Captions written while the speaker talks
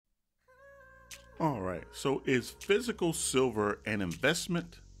All right, so is physical silver an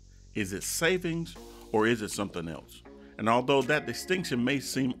investment? Is it savings, or is it something else? And although that distinction may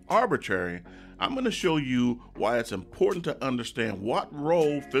seem arbitrary, I'm going to show you why it's important to understand what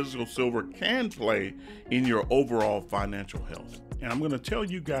role physical silver can play in your overall financial health. And I'm going to tell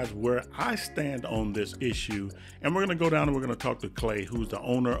you guys where I stand on this issue. And we're going to go down and we're going to talk to Clay, who's the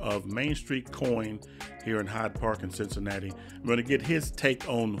owner of Main Street Coin here in Hyde Park in Cincinnati. I'm going to get his take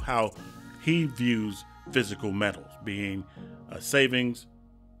on how he views physical metals, being a savings,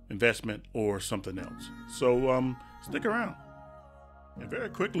 investment, or something else. So stick around. And very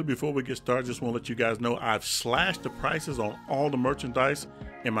quickly before we get started, just want to let you guys know I've slashed the prices on all the merchandise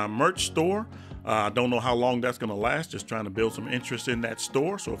in my merch store. I don't know how long that's going to last, just trying to build some interest in that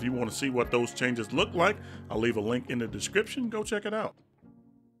store. So if you want to see what those changes look like, I'll leave a link in the description. Go check it out.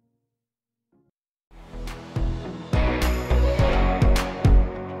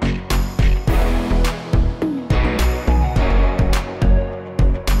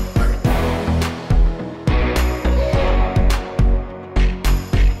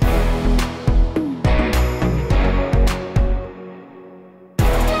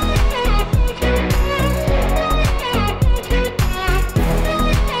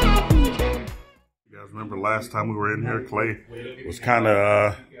 Last time we were in here, Clay was kind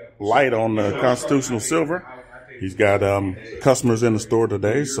of light on the constitutional silver. He's got customers in the store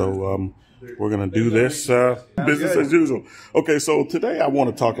today, so we're going to do this business as usual. Okay, so today I want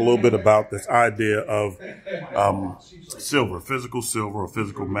to talk a little bit about this idea of silver, physical silver or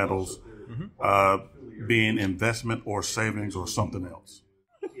physical metals being investment or savings or something else.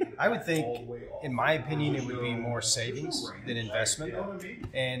 I would think, in my opinion, it would be more savings than investment.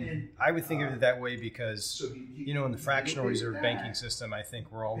 And I would think of it that way because, you know, in the fractional reserve banking system, I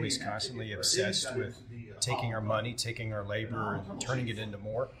think we're always constantly obsessed with taking our money, taking our labor, and turning it into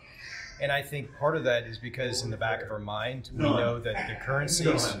more. And I think part of that is because in the back of our mind, we know that the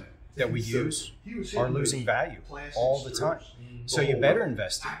currencies that we use are losing value all the time. So you better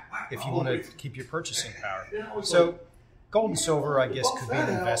invest it if you want to keep your purchasing power. So gold and silver, I guess, could be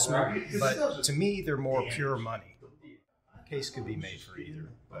an investment, but to me, they're more pure money. Case could be made for either.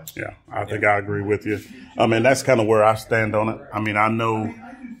 But, yeah, I think I agree with you. I mean, that's kind of where I stand on it. I mean, I know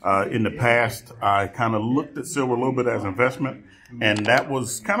in the past, I kind of looked at silver a little bit as investment, and that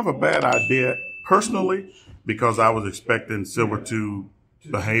was kind of a bad idea personally because I was expecting silver to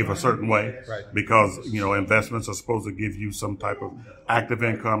behave a certain way, right, because, you know, investments are supposed to give you some type of active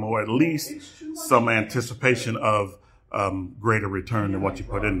income or at least some anticipation of greater return than what you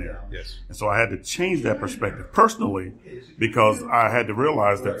put in there. Yes. And so I had to change that perspective personally because I had to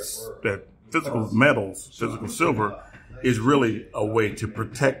realize that physical metals, physical silver, is really a way to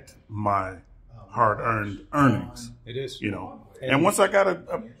protect my hard-earned earnings. It is. You know. And once I got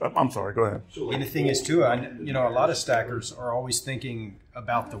I'm sorry, go ahead. And the thing is, too, you know, a lot of stackers are always thinking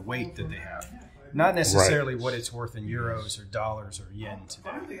about the weight that they have. Not necessarily what it's worth in euros or dollars or yen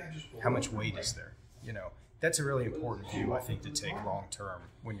today. How much weight is there, you know? That's a really important view, I think, to take long term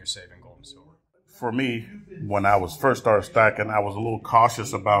when you're saving gold and silver. For me, when I was first started stacking, I was a little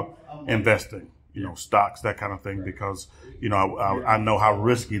cautious about investing, you know, stocks, that kind of thing, because, you know, I know how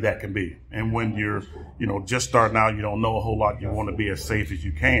risky that can be. And when you're, you know, just starting out, you don't know a whole lot. You want to be as safe as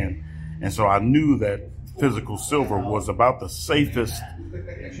you can. And so I knew that physical silver was about the safest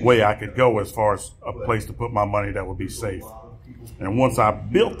way I could go as far as a place to put my money that would be safe. And once I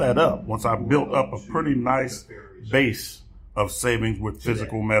built that up, once I built up a pretty nice base of savings with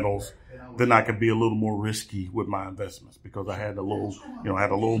physical metals, then I could be a little more risky with my investments because I had a little, you know,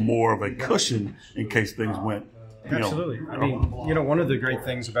 had a little more of a cushion in case things went. Absolutely. I mean, you know, one of the great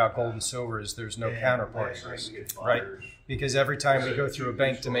things about gold and silver is there's no counterparty risk, right? Because every time we go through a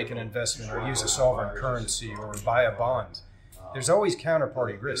bank to make an investment or use a sovereign currency or buy a bond, there's always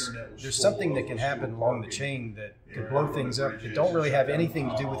counterparty risk. There's something that can happen along the chain that could blow things up that don't really have anything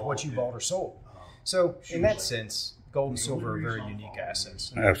to do with what you bought or sold. So in that sense, gold and silver are very unique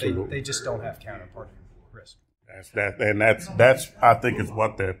assets. Absolutely. They just don't have counterparty risk. That's I think is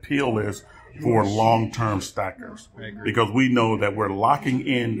what the appeal is for long-term stackers. Because we know that we're locking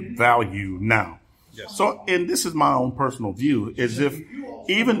in value now. Yes. So, and this is my own personal view, is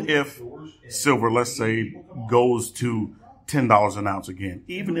even if silver, let's say, goes to $10 an ounce again.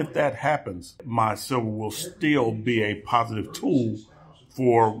 Even if that happens, my silver will still be a positive tool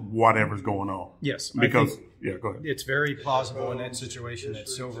for whatever's going on. Yes. Because, yeah, go ahead. It's very plausible in that situation that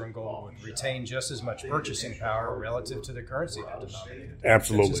silver and gold would retain just as much purchasing power relative to the currency that denominated.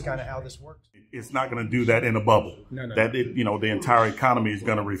 Absolutely. That's just kind of how this works. It's not going to do that in a bubble. No. That, you know, the entire economy is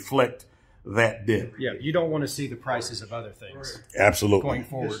going to reflect that dip. Yeah, you don't want to see the prices of other things. Absolutely. Going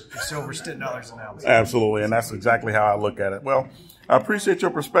forward, silver's $10 an ounce. Absolutely, and that's exactly how I look at it. Well, I appreciate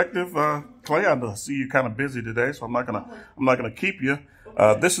your perspective, Clay. I see you're kind of busy today, so I'm not gonna keep you.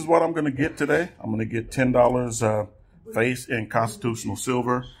 This is what I'm gonna get today. I'm gonna get $10 face in constitutional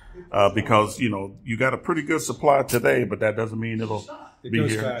silver because you got a pretty good supply today, but that doesn't mean it'll be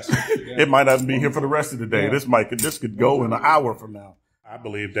here. Yeah. It might not be here for the rest of the day. Yeah. This could go in an hour from now. I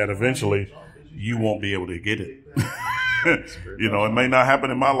believe that eventually you won't be able to get it. It may not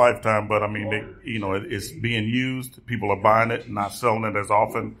happen in my lifetime, but I mean, it's being used. People are buying it, not selling it as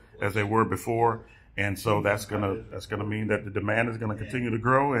often as they were before, and so that's gonna mean that the demand is gonna continue to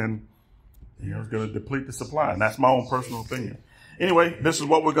grow, and it's gonna deplete the supply. And that's my own personal opinion. Anyway, this is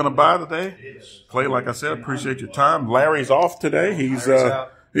what we're gonna buy today. Clay, like I said, appreciate your time. Larry's off today. He's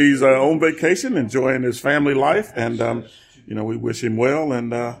on vacation, enjoying his family life, and we wish him well,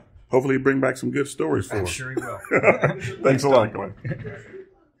 and hopefully he'll bring back some good stories for us. I'm sure he will. Thanks a lot, Clay.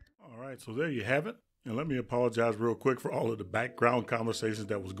 All right, so there you have it. And let me apologize real quick for all of the background conversations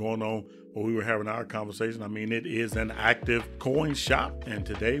that was going on while we were having our conversation. I mean, it is an active coin shop, and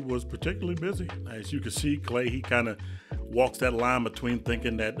today was particularly busy. As you can see, Clay, he kind of walks that line between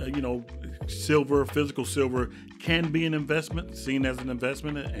thinking that, silver, physical silver can be an investment, seen as an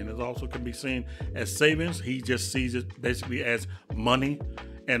investment, and it also can be seen as savings. He just sees it basically as money,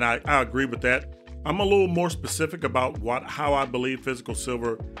 and I agree with that. I'm a little more specific about how I believe physical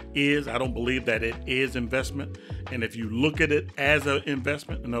silver is. I don't believe that it is investment. And if you look at it as an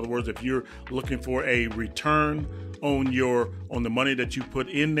investment, in other words, if you're looking for a return on the money that you put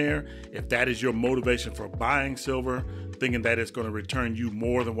in there, if that is your motivation for buying silver, thinking that it's going to return you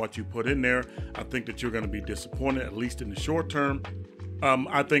more than what you put in there, I think that you're going to be disappointed, at least in the short term.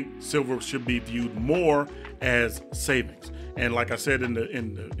 I think silver should be viewed more as savings. And like I said in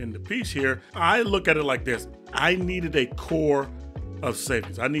the piece here, I look at it like this. I needed a core of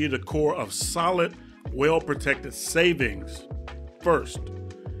savings. I needed a core of solid, well-protected savings first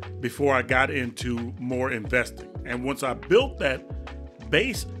before I got into more investing. And once I built that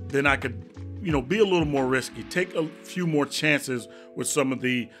base, then I could, be a little more risky, take a few more chances with some of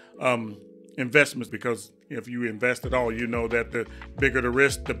the investments, because if you invest at all, you know that the bigger the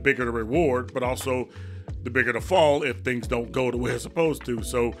risk, the bigger the reward, but also the bigger the fall if things don't go the way it's supposed to.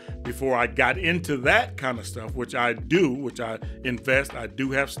 So before I got into that kind of stuff, which I invest, I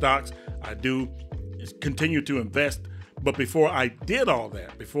do have stocks, I do continue to invest. But before I did all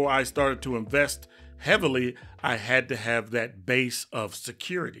that, before I started to invest heavily, I had to have that base of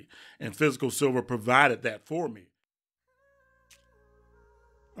security. And physical silver provided that for me.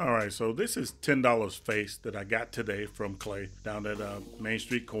 All right, so this is $10 face that I got today from Clay down at Main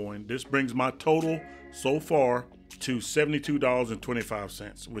Street Coin. This brings my total so far to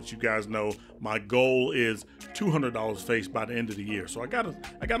 $72.25, which you guys know my goal is $200 face by the end of the year. So I got a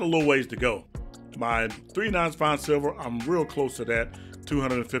little ways to go. My 3/9 fine silver, I'm real close to that,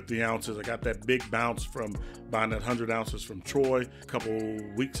 250 ounces. I got that big bounce from buying that 100 ounces from Troy a couple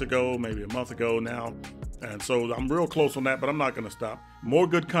weeks ago, maybe a month ago now. And so I'm real close on that, but I'm not going to stop. More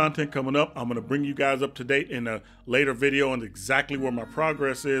good content coming up. I'm going to bring you guys up to date in a later video on exactly where my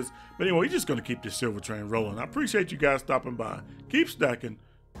progress is. But anyway, we're just going to keep this silver train rolling. I appreciate you guys stopping by. Keep stacking.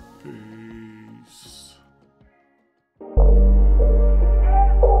 Peace.